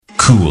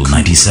Cool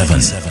 97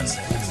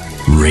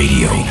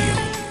 Radio.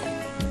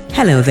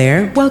 Hello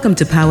there. Welcome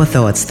to Power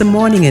Thoughts, the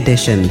morning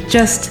edition.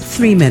 Just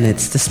 3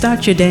 minutes to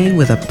start your day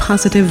with a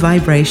positive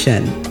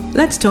vibration.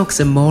 Let's talk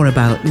some more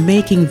about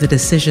making the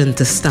decision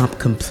to stop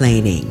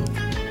complaining.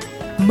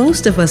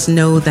 Most of us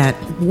know that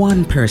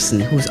one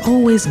person who's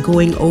always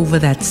going over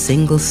that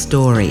single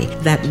story,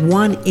 that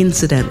one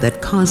incident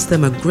that caused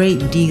them a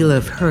great deal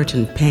of hurt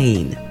and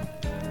pain.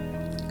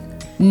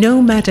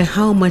 No matter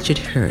how much it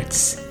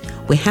hurts,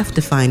 we have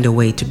to find a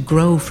way to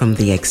grow from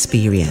the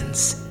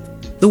experience.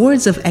 The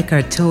words of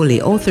Eckhart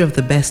Tolle, author of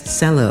the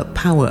bestseller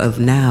Power of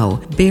Now,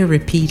 bear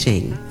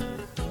repeating.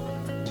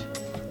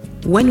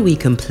 When we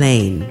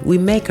complain, we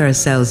make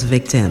ourselves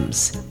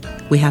victims.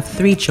 We have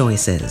 3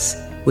 choices.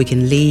 We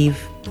can leave,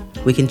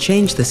 we can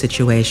change the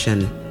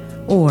situation,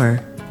 or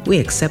we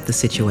accept the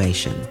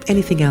situation.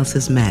 Anything else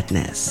is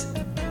madness.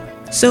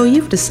 So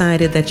you've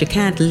decided that you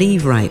can't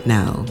leave right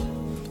now.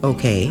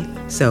 Okay,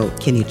 so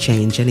can you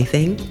change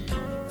anything?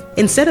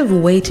 Instead of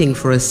waiting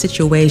for a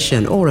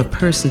situation or a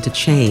person to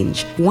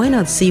change, why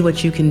not see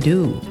what you can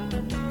do?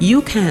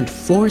 You can't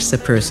force a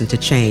person to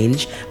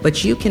change,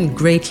 but you can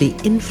greatly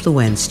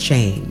influence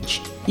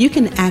change. You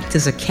can act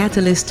as a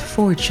catalyst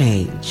for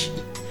change.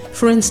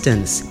 For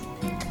instance,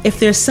 if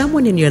there's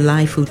someone in your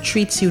life who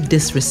treats you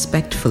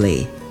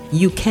disrespectfully,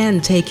 you can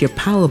take your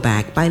power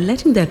back by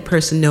letting that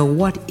person know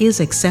what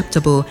is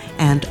acceptable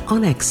and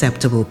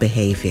unacceptable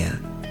behavior.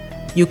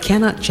 You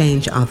cannot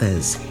change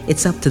others,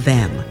 it's up to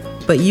them.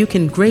 But you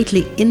can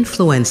greatly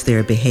influence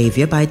their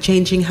behavior by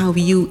changing how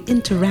you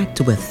interact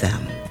with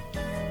them.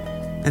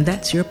 And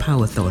that's your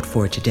power thought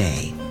for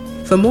today.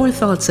 For more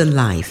thoughts in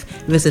life,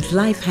 visit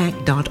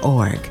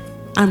lifehack.org.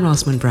 I'm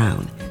Rosamond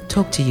Brown.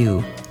 Talk to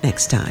you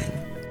next time.